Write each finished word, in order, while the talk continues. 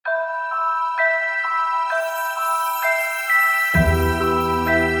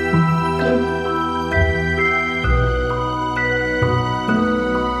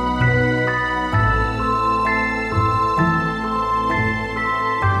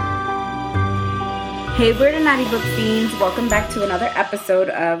Hey, we're the Naughty Book Fiends. Welcome back to another episode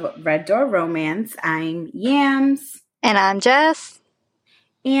of Red Door Romance. I'm Yams. And I'm Jess.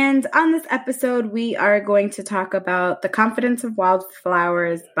 And on this episode, we are going to talk about The Confidence of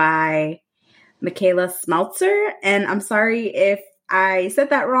Wildflowers by Micalea Smeltzer. And I'm sorry if I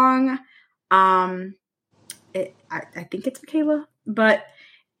said that wrong. I think it's Micalea,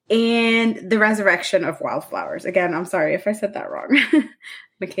 and The Resurrection of Wildflowers. Again, I'm sorry if I said that wrong.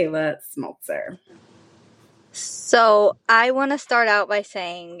 Micalea Smeltzer. So I want to start out by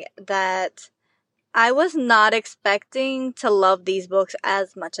saying that I was not expecting to love these books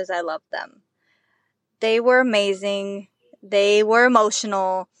as much as I loved them. They were amazing. They were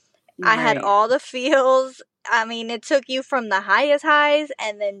emotional. Right. I had all the feels. I mean, it took you from the highest highs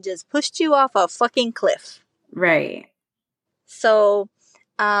and then just pushed you off a fucking cliff. Right. So,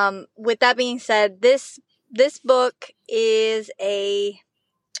 with that being said, this book is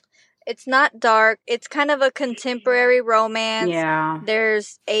it's not dark. It's kind of a contemporary romance. Yeah.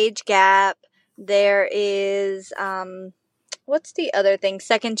 There's age gap. There is, what's the other thing?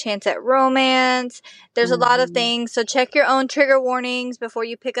 Second chance at romance. There's a lot of things. So check your own trigger warnings before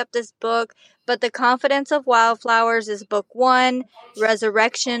you pick up this book. But The Confidence of Wildflowers is book 1.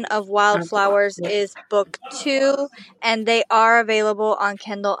 Resurrection of Wildflowers is book 2. And they are available on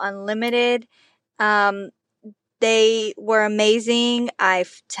Kindle Unlimited. They were amazing. I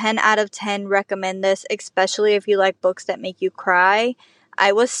 10 out of 10 recommend this, especially if you like books that make you cry.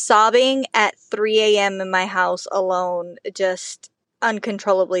 I was sobbing at 3 a.m. in my house alone, just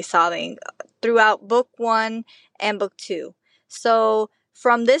uncontrollably sobbing throughout book 1 and book 2. So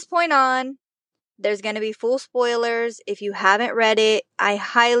from this point on, there's going to be full spoilers. If you haven't read it, I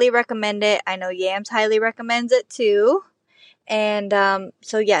highly recommend it. I know Yams highly recommends it too. And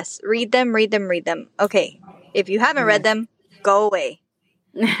so yes, read them. Okay. If you haven't read them, go away.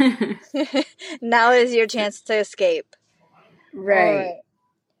 Now is your chance to escape. Right.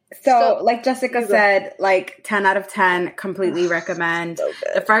 So like Jessica said, 10 out of 10, completely recommend. So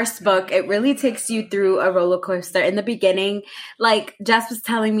the first book, it really takes you through a roller coaster. In the beginning, like Jess was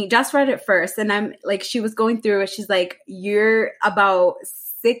telling me, Jess read it first, and I'm like, she was going through it. She's like, you're about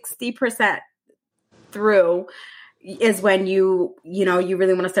 60% through is when you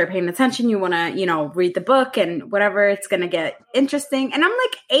really want to start paying attention. You want to, read the book and whatever. It's going to get interesting. And I'm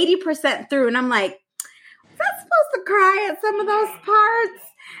like 80% through, and I'm like, was I supposed to cry at some of those parts?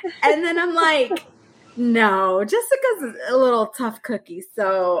 And then I'm like, no, Jessica's a little tough cookie.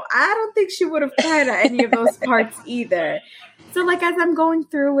 So I don't think she would have cried at any of those parts either. So like, as I'm going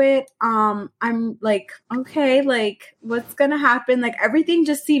through it, I'm like, okay, like what's going to happen? Like everything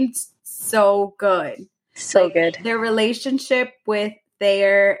just seemed so good. So good. Their relationship with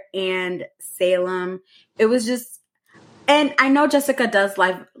Thayer and Salem, it was just, and I know Jessica does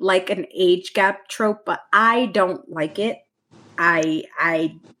like an age gap trope, but I don't like it. I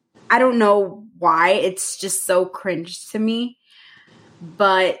don't know why. It's just so cringe to me.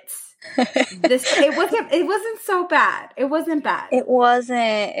 But it wasn't so bad. It wasn't bad. It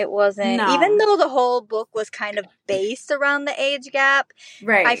wasn't. No. Even though the whole book was kind of based around the age gap,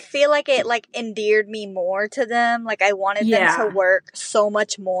 right? I feel like it endeared me more to them. Like I wanted them to work so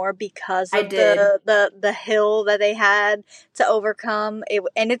much more because of the hill that they had to overcome.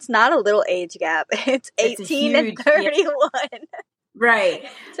 And it's not a little age gap. It's 18 and 31. Yeah. Right.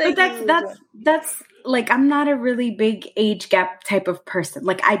 But that's like, I'm not a really big age gap type of person.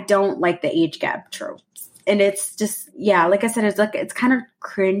 Like, I don't like the age gap tropes. And it's just, like I said, it's kind of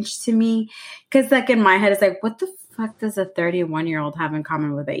cringe to me. Because like in my head, it's like, what the fuck does a 31-year-old have in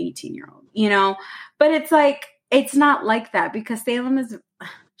common with an 18-year-old? But it's like, it's not like that, because Salem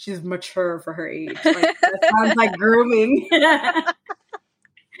she's mature for her age. Like, that sounds like grooming.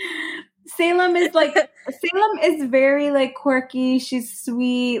 Salem is very like quirky. She's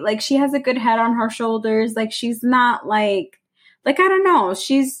sweet. Like she has a good head on her shoulders. Like she's not like I don't know.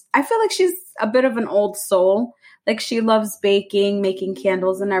 I feel like she's a bit of an old soul. Like she loves baking, making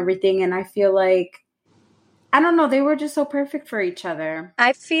candles and everything. And I feel like, I don't know, they were just so perfect for each other.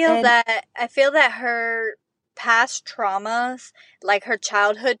 I feel that her past traumas, like her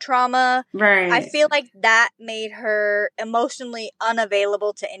childhood trauma, right? I feel like that made her emotionally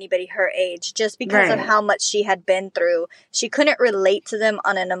unavailable to anybody her age, just because of how much she had been through. She couldn't relate to them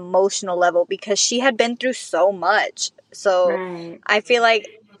on an emotional level because she had been through so much. So I feel like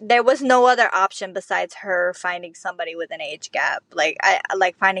there was no other option besides her finding somebody with an age gap. Like I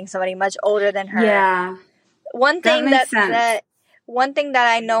like finding somebody much older than her. Yeah. One thing that one thing that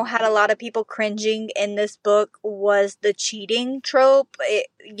I know had a lot of people cringing in this book was the cheating trope.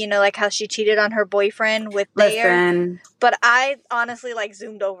 Like how she cheated on her boyfriend with Thayer. But I honestly like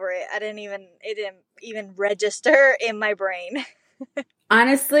zoomed over it. It didn't even register in my brain.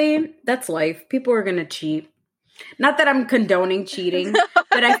 Honestly, that's life. People are gonna cheat. Not that I'm condoning cheating,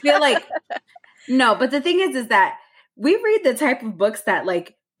 but I feel like no. But the thing is that we read the type of books that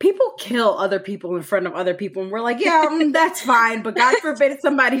like people kill other people in front of other people, and we're like, yeah, that's fine. But God forbid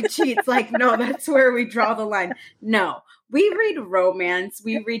somebody cheats. Like, no, that's where we draw the line. No, we read romance,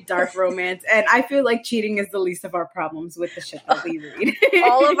 we read dark romance, and I feel like cheating is the least of our problems with the shit that we read.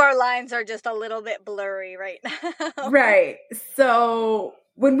 All of our lines are just a little bit blurry right now. Right. So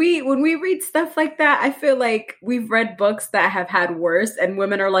when we read stuff like that, I feel like we've read books that have had worse, and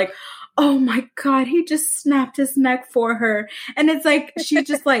women are like, oh my God, he just snapped his neck for her. And it's like, she's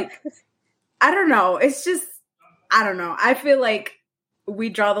just like, I don't know. It's just, I don't know. I feel like we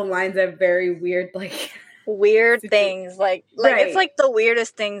draw the lines at very weird, like weird things. Like right. It's like the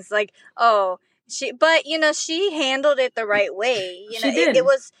weirdest things. Like, she handled it the right way. She did.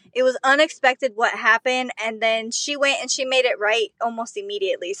 It was unexpected what happened, and then she went and she made it right almost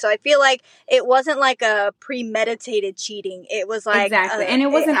immediately. So I feel like it wasn't like a premeditated cheating. It was like exactly, and it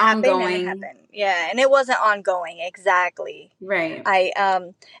wasn't ongoing. Yeah, and it wasn't ongoing. Exactly. Right.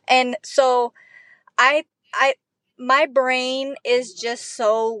 And so my brain is just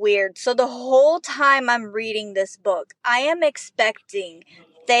so weird. So the whole time I'm reading this book, I am expecting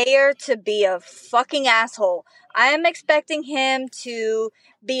Thayer to be a fucking asshole. I am expecting him to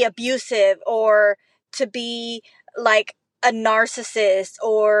be abusive or to be like a narcissist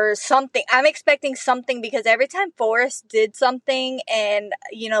or something. I'm expecting something because every time Forrest did something and,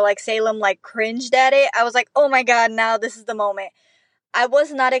 like Salem like cringed at it, I was like, oh my God, now this is the moment. I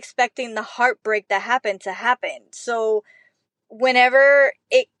was not expecting the heartbreak that happened to happen. So whenever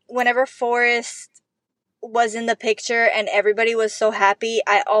Forrest was in the picture and everybody was so happy,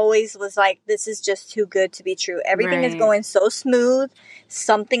 I always was like, this is just too good to be true. Everything is going so smooth.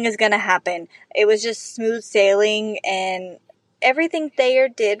 Something is going to happen. It was just smooth sailing, and everything Thayer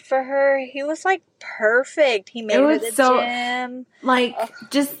did for her, he was like perfect. He made her the gym. Like,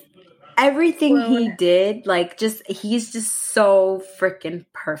 just everything he did, like, he's just so freaking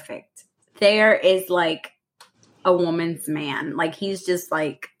perfect. Thayer is like a woman's man. Like, he's just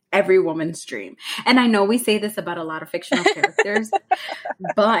like every woman's dream. And I know we say this about a lot of fictional characters,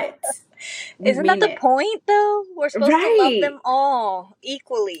 but isn't that the point, though? We're supposed to love them all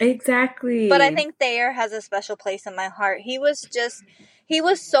equally. Exactly. But I think Thayer has a special place in my heart. He was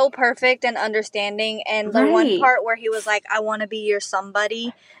so perfect and understanding. And the one part where he was like, I want to be your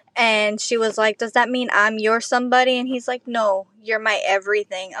somebody. And she was like, does that mean I'm your somebody? And he's like, no, you're my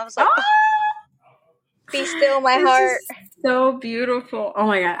everything. I was like, be still, my heart. So beautiful. Oh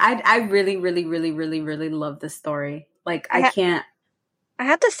my God. I really, really, really, really, really love this story. Like, I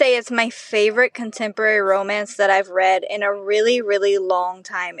have to say it's my favorite contemporary romance that I've read in a really, really long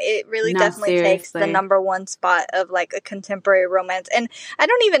time. It really definitely takes the number one spot of like a contemporary romance. And I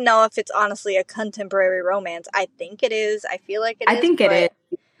don't even know if it's honestly a contemporary romance. I think it is. I feel like it is. I think it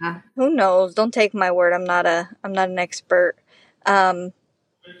is. Yeah. Who knows? Don't take my word. I'm not an expert.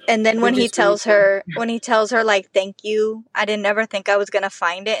 And then when he tells her like, thank you, I didn't ever think I was going to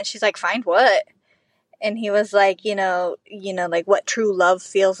find it. And she's like, find what? And he was like, like what true love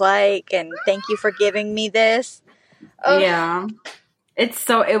feels like. And thank you for giving me this. Oh. Yeah.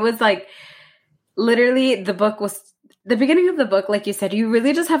 It was like, literally the beginning of the book, like you said, you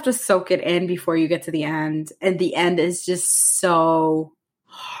really just have to soak it in before you get to the end. And the end is just so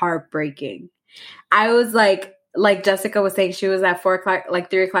heartbreaking. I was like Jessica was saying, she was at 4 o'clock, like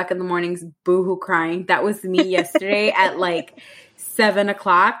 3 o'clock in the mornings, boohoo crying. That was me yesterday at like 7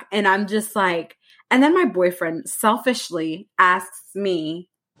 o'clock. And I'm just like, and then my boyfriend selfishly asks me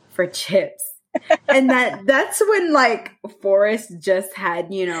for chips. And that's when like Forrest just had,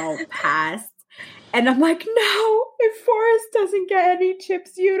 passed. And I'm like, no, if Forrest doesn't get any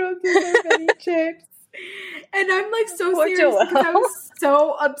chips, you don't deserve any chips. And I'm like so serious because I was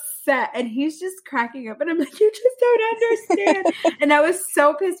so upset, and he's just cracking up, and I'm like, you just don't understand. And I was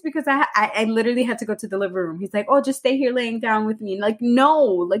so pissed because I literally had to go to the living room. He's like, oh, just stay here laying down with me. And like,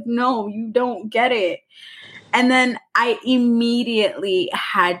 no, you don't get it. And then I immediately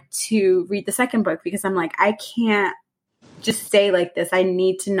had to read the second book because I'm like, I can't just stay like this. I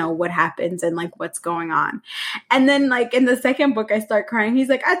need to know what happens and like what's going on. And then like in the second book, I start crying. He's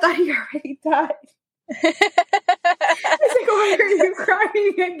like, I thought he already died. I was like, why are you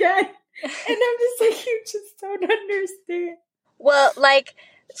crying again? And I'm just like, you just don't understand. Well, like,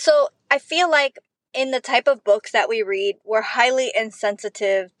 so I feel like in the type of books that we read, we're highly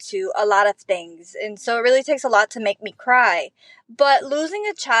insensitive to a lot of things. And so it really takes a lot to make me cry. But losing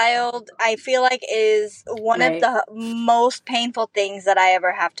a child, I feel like, is one of the most painful things that I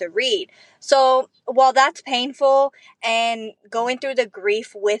ever have to read. So while that's painful, and going through the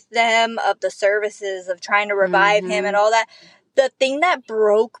grief with them of the services of trying to revive him and all that, the thing that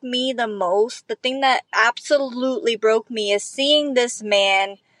broke me the most, the thing that absolutely broke me, is seeing this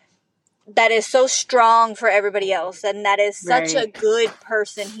man that is so strong for everybody else, and that is such a good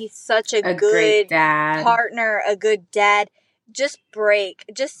person. He's such a good partner, a good dad. Just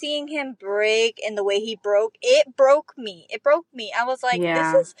seeing him break in the way he broke, it broke me. I was like,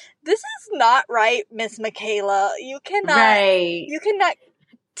 this is not right, Miss Micalea. You cannot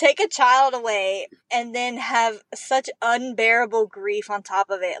take a child away and then have such unbearable grief on top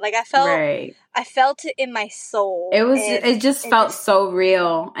of it. Like, I felt it in my soul. It just felt so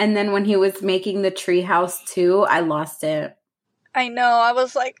real. And then when he was making the treehouse too, I lost it. I know. I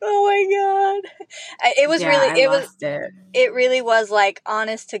was like, oh my God. It really was like,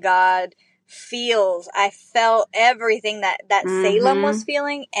 honest to God feels. I felt everything that Salem was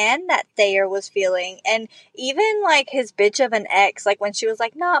feeling and that Thayer was feeling. And even like his bitch of an ex, like when she was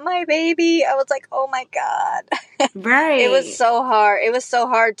like, not my baby, I was like, oh my God. Right. It was so hard. It was so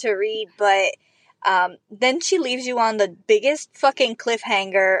hard to read, but then she leaves you on the biggest fucking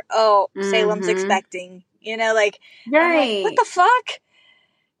cliffhanger. Oh, Salem's expecting. You know, like, I'm like, what the fuck?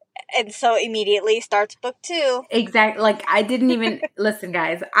 And so immediately starts book 2. Exactly. Like, I didn't even listen,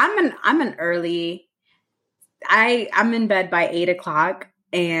 guys. I'm an early. I'm in bed by 8:00,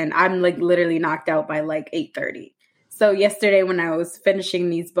 and I'm like literally knocked out by like 8:30. So yesterday when I was finishing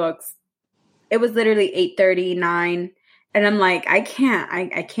these books, it was literally 8:30, 9, and I'm like, I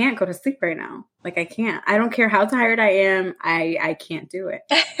can't go to sleep right now. Like, I can't. I don't care how tired I am. I can't do it.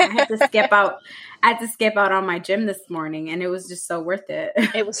 I had to skip out. I had to skip out on my gym this morning, and it was just so worth it.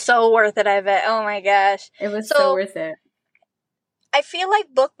 It was so worth it, I bet. Oh my gosh. It was so worth it. I feel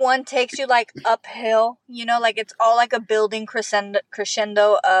like book 1 takes you like uphill, you know, like it's all like a building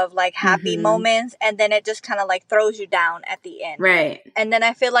crescendo of like happy moments, and then it just kind of like throws you down at the end. Right. And then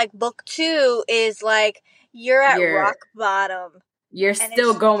I feel like book 2 is like you're at rock bottom. You're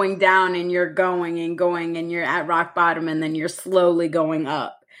still going down, and you're going and going, and you're at rock bottom, and then you're slowly going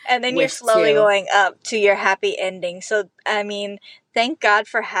up. And then you're slowly going up to your happy ending. So, I mean, thank God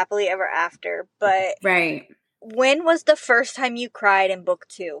for Happily Ever After. But when was the first time you cried in book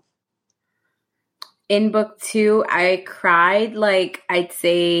 2? In book 2, I cried, like, I'd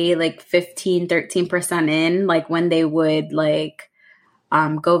say, like, 13% in, like, when they would, like,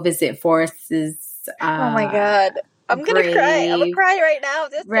 go visit Forrest's oh, my God. I'm going to cry. I'm going to cry right now.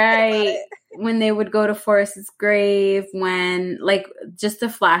 Just thinking about it. When they would go to Forrest's grave, when, like, just the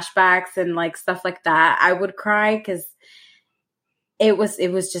flashbacks and, like, stuff like that, I would cry because it was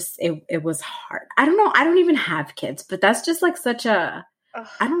hard. I don't know. I don't even have kids, but that's just, like, such a,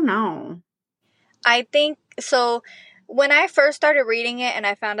 I don't know. I think, so when I first started reading it and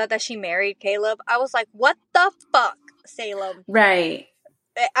I found out that she married Caleb, I was like, what the fuck, Salem? Right.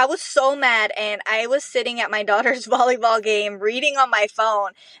 I was so mad, and I was sitting at my daughter's volleyball game reading on my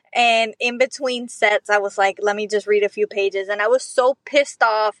phone, and in between sets I was like, let me just read a few pages, and I was so pissed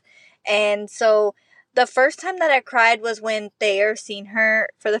off. And so the first time that I cried was when Thayer seen her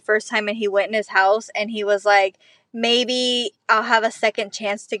for the first time, and he went in his house and he was like, maybe I'll have a second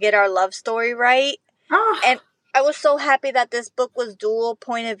chance to get our love story right. And I was so happy that this book was dual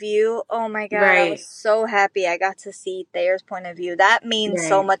point of view. Oh my God. I was so happy I got to see Thayer's point of view. That means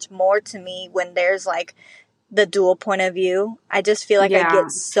so much more to me when there's like the dual point of view. I just feel like I get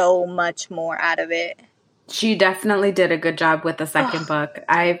so much more out of it. She definitely did a good job with the second book.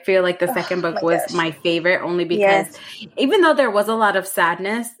 I feel like the second book was my favorite only because even though there was a lot of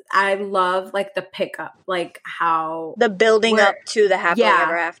sadness, I love like the pickup, like how the building up to the happily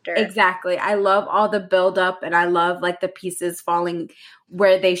ever after. Exactly. I love all the build up, and I love like the pieces falling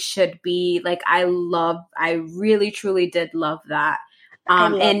where they should be. Like I really truly did love that.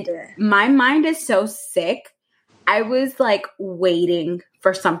 And my mind is so sick. I was like waiting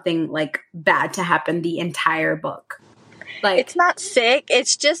for something like bad to happen the entire book. Like, it's not sick.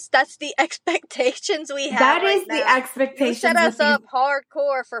 It's just that's the expectations we have. That is the expectations. You set us up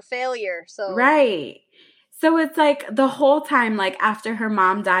hardcore for failure. So So it's like the whole time, like after her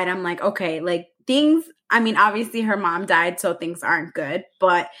mom died, I'm like, okay, like things. I mean, obviously her mom died, so things aren't good.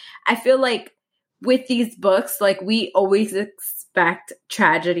 But I feel like with these books, like we always expect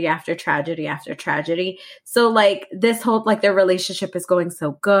tragedy after tragedy after tragedy. So like this whole, like their relationship is going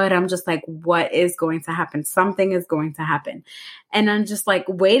so good. I'm just like, what is going to happen? Something is going to happen. And I'm just like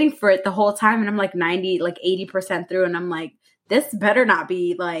waiting for it the whole time. And I'm like 80% through. And I'm like, this better not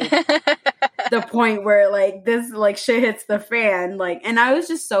be like the point where like this like shit hits the fan. Like, and I was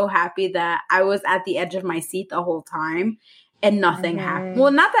just so happy that I was at the edge of my seat the whole time and nothing happened.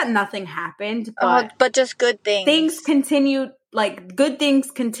 Well, not that nothing happened, but just good things. Things continued, like good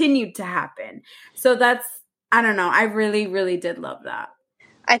things continued to happen. So that's, I don't know. I really, really did love that.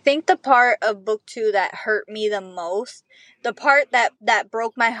 I think the part of book 2 that hurt me the most, the part that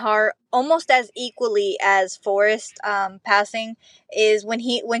broke my heart almost as equally as Forrest passing, is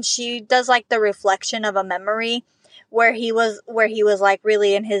when she does like the reflection of a memory where he was like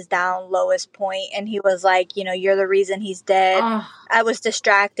really in his down lowest point, and he was like, you know, you're the reason he's dead. I was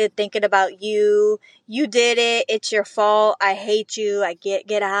distracted thinking about you. You did it. It's your fault. I hate you. I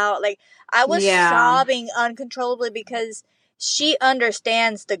get out. Like I was sobbing uncontrollably because she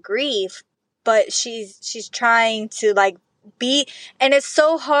understands the grief, but she's trying to like be, and it's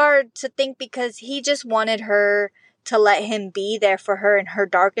so hard to think because he just wanted her to let him be there for her in her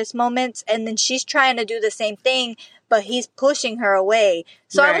darkest moments, and then she's trying to do the same thing, but he's pushing her away.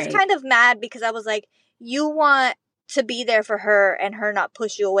 So I was kind of mad because I was like, you want to be there for her and her not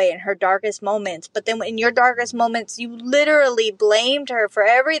push you away in her darkest moments, but then in your darkest moments you literally blamed her for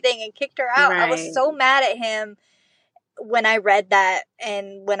everything and kicked her out. I was so mad at him when I read that,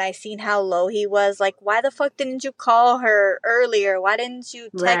 and when I seen how low he was. Like, why the fuck didn't you call her earlier? Why didn't you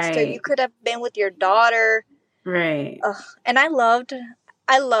text her? You could have been with your daughter. Right. Ugh. And I loved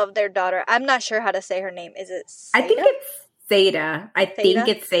their daughter. I'm not sure how to say her name. Is it Seda? I think it's Seda. I think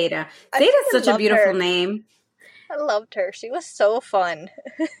it's Seda. Seda's such a beautiful name. I loved her. She was so fun.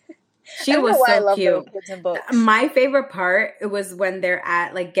 She was so cute. My favorite part, it was when they're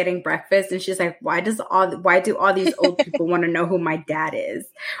at like getting breakfast, and she's like, why do all these old people want to know who my dad is?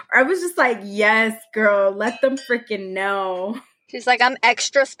 I was just like, yes, girl, let them freaking know. She's like, I'm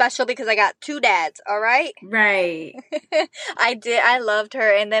extra special because I got 2 dads, all right? Right. I loved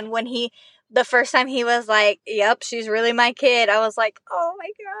her. And then when the first time he was like, yep, she's really my kid, I was like, oh my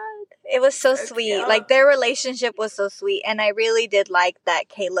God. It was so sweet. Cute. Like, their relationship was so sweet. And I really did like that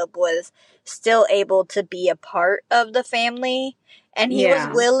Caleb was still able to be a part of the family. And he was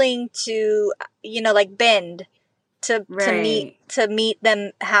willing to, you know, like bend to meet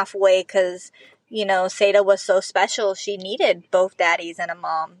them halfway, because, you know, Seda was so special. She needed both daddies and a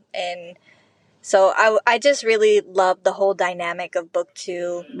mom. And so I just really loved the whole dynamic of book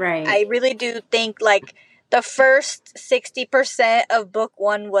 2. Right. I really do think like the first 60% of book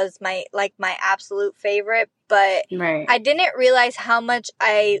 1 was my absolute favorite, but I didn't realize how much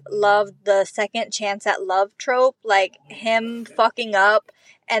I loved the second chance at love trope, like him fucking up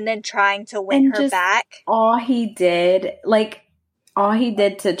and then trying to win her back. All he did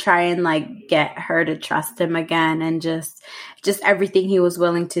to try and like get her to trust him again, and just everything he was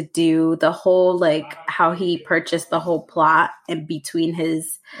willing to do, the whole like how he purchased the whole plot in between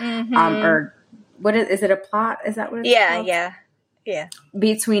his or what is it, a plot? Is that what it's called? Yeah.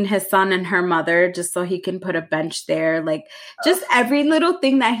 Between his son and her mother, just so he can put a bench there. Like just every little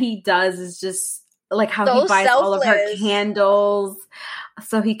thing that he does is just like how he buys all of her candles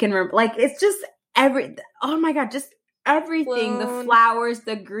so he can like it's just oh my God, just everything. The flowers,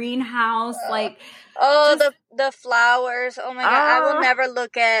 the greenhouse, like the flowers. Oh my God, I will never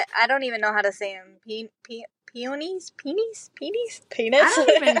look at. I don't even know how to say them. Peonies, penis. I don't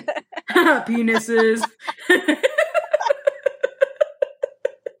even penises.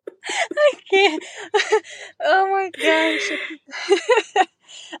 I can't. Oh my gosh.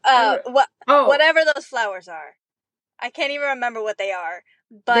 Whatever those flowers are, I can't even remember what they are.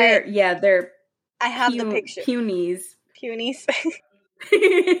 But they're. I have the picture. Peonies.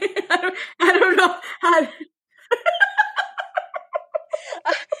 I don't know how.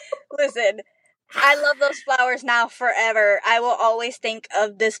 Listen, I love those flowers now forever. I will always think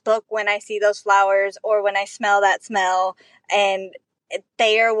of this book when I see those flowers or when I smell that smell. And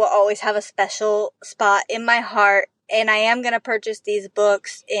Thayer will always have a special spot in my heart. And I am going to purchase these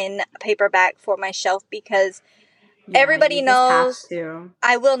books in paperback for my shelf because everybody knows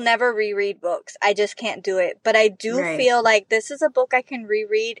I will never reread books. I just can't do it. But I do feel like this is a book I can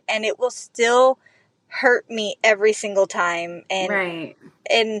reread and it will still hurt me every single time.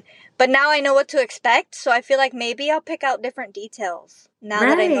 But now I know what to expect, so I feel like maybe I'll pick out different details now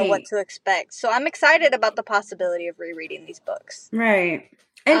that I know what to expect. So I'm excited about the possibility of rereading these books. Right.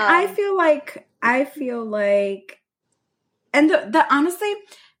 And I feel like and the honestly,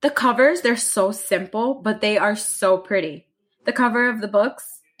 the covers, they're so simple, but they are so pretty. The cover of the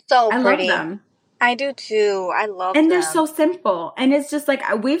books. So I pretty. love them. I do too. I love them. And they're so simple. And it's just like,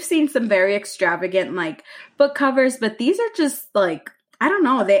 we've seen some very extravagant like book covers, but these are just like, I don't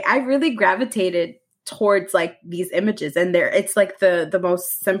know. I really gravitated towards like these images, and it's like the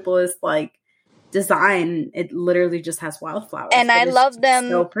most simplest like design. It literally just has wildflowers. And I love them.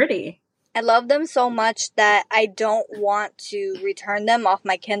 So pretty. I love them so much that I don't want to return them off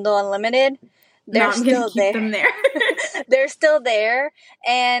my Kindle Unlimited. They're still there. Them there. They're still there.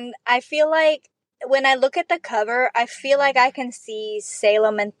 And I feel like when I look at the cover, I feel like I can see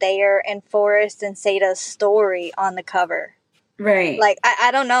Salem and Thayer and Forrest and Sada's story on the cover. Right. Like,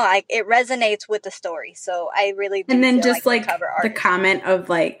 I don't know. It resonates with the story. So I really do. And then feel just like the cover art the comment of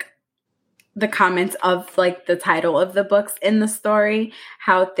like, the comments of like the title of the books in the story,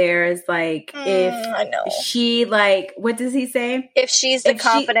 how there's like, if she like, what does he say? If she's the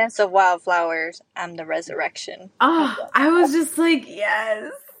confidence of wildflowers, I'm the resurrection. Oh, I was just like,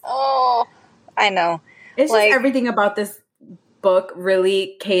 yes. Oh, I know. It's like, just everything about this book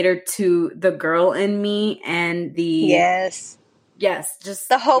really catered to the girl in me and the yes, just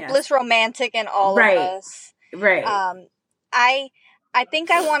the hopeless romantic in all of us. Right. I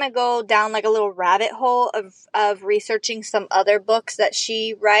think I want to go down like a little rabbit hole of researching some other books that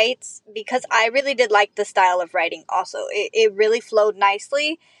she writes, because I really did like the style of writing also. It really flowed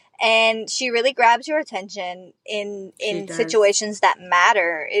nicely, and she really grabs your attention in situations that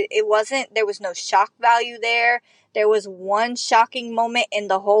matter. It wasn't, there was no shock value there. There was one shocking moment in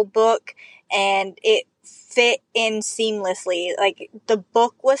the whole book, and it fit in seamlessly. Like, the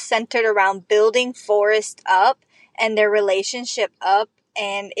book was centered around building Forrest up and their relationship up,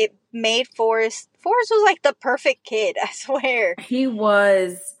 and it made Forrest was like the perfect kid, I swear. He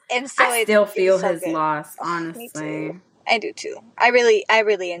was. And so I still feel his loss, honestly. Me too. I do too. I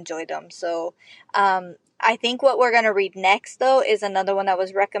really enjoyed them. So I think what we're going to read next, though, is another one that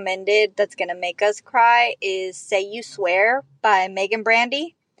was recommended that's going to make us cry, is Say You Swear by Megan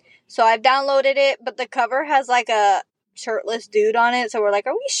Brandy. So I've downloaded it, but the cover has like a shirtless dude on it, so we're like,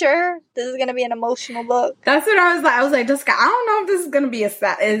 are we sure this is gonna be an emotional book? That's what I was like, Jessica, I don't know if this is gonna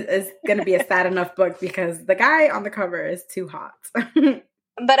be a sad enough book, because the guy on the cover is too hot.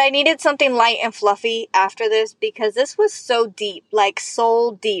 But I needed something light and fluffy after this, because this was so deep, like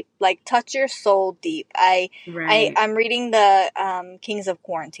soul deep, like touch your soul deep. I'm reading the Kings of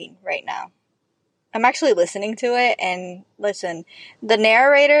Quarantine right now. I'm actually listening to it, and listen, the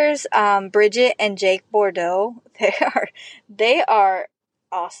narrators, Bridget and Jake Bordeaux, they are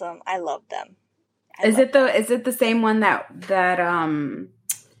awesome. I love them. Is it the same one that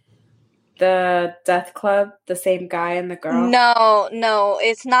the Death Club, the same guy and the girl? No,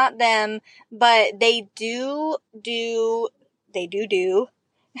 it's not them, but they do. They do.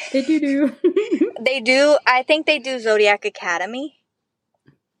 They do. I think they do Zodiac Academy.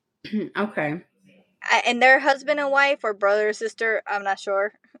 Okay. And they're husband and wife, or brother or sister. I'm not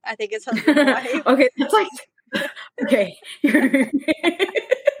sure. I think it's husband and wife. Okay, that's like, okay. They have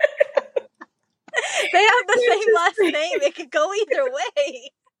the same last name. It could go either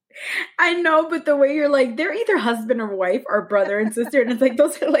way. I know, but the way you're like, they're either husband or wife or brother and sister, and it's like,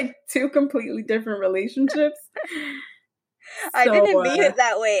 those are like two completely different relationships. I didn't mean it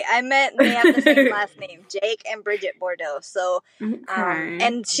that way. I meant they have the same last name, Jake and Bridget Bordeaux. So,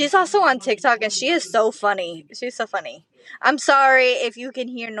 and she's also on TikTok, and she is so funny. She's so funny. I'm sorry if you can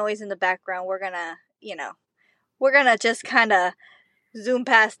hear noise in the background. We're gonna just kind of zoom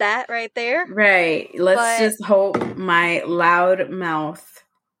past that right there. Right. Let's just hope my loud mouth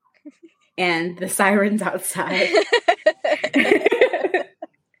and the sirens outside.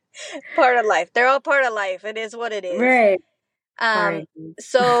 Part of life. They're all part of life. It is what it is. Right.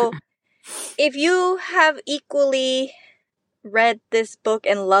 So if you have equally read this book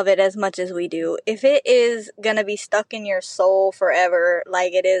and love it as much as we do, if it is going to be stuck in your soul forever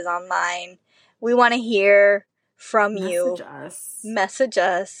like it is on mine, we want to hear from you. Message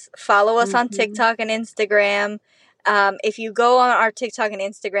us. Follow us on TikTok and Instagram. If you go on our TikTok and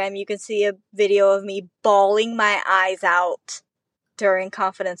Instagram, you can see a video of me bawling my eyes out during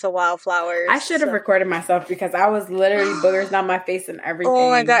Confidence of Wildflowers. I should have recorded myself, because I was literally boogers down my face and everything.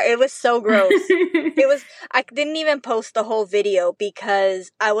 Oh my god, it was so gross. I didn't even post the whole video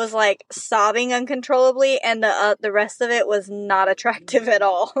because I was like sobbing uncontrollably, and the rest of it was not attractive at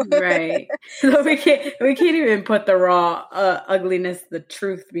all. Right. So we can't even put the raw ugliness, the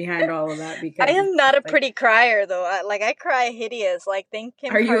truth behind all of that, because I am not a pretty crier though. I cry hideous. Like, think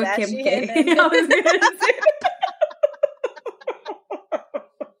Kim Kardashian. Are you a Kim K? I was gonna say.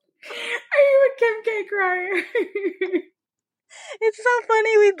 Are you a Kim K crier? It's so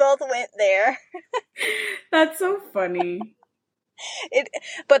funny we both went there. That's so funny.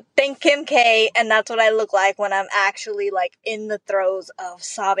 But thank Kim K, and that's what I look like when I'm actually like in the throes of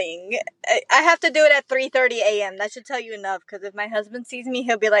sobbing. I have to do it at 3:30 a.m. That should tell you enough, because if my husband sees me,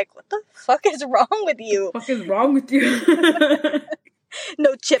 he'll be like, "What the fuck is wrong with you? What the fuck is wrong with you?"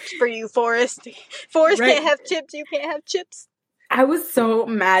 No chips for you, Forrest. Forrest can't have chips. You can't have chips. I was so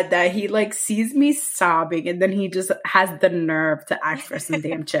mad that he like sees me sobbing and then he just has the nerve to ask for some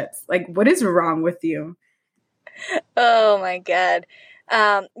damn chips. Like, what is wrong with you? Oh my god.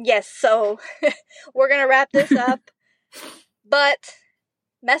 Yes, so we're gonna wrap this up. But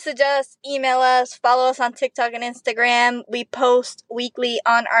message us, email us, follow us on TikTok and Instagram. We post weekly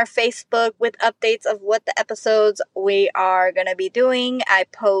on our Facebook with updates of what the episodes we are gonna be doing. I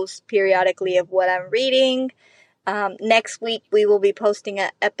post periodically of what I'm reading. Next week we will be posting an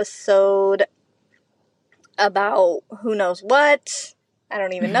episode about who knows what. I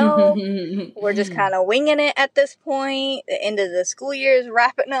don't even know. We're just kind of winging it at this point. The end of the school year is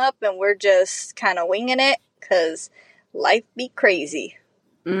wrapping up and we're just kind of winging it because life be crazy.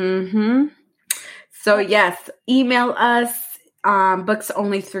 So yes, email us,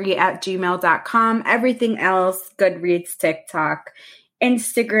 booksonly3@gmail.com. Everything else, Goodreads, TikTok,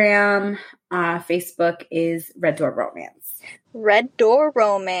 Instagram, Facebook is Red Door Romance. Red Door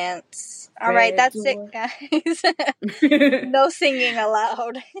Romance. All right, that's it, guys. No singing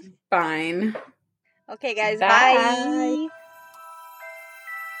allowed. Fine. Okay, guys. Bye.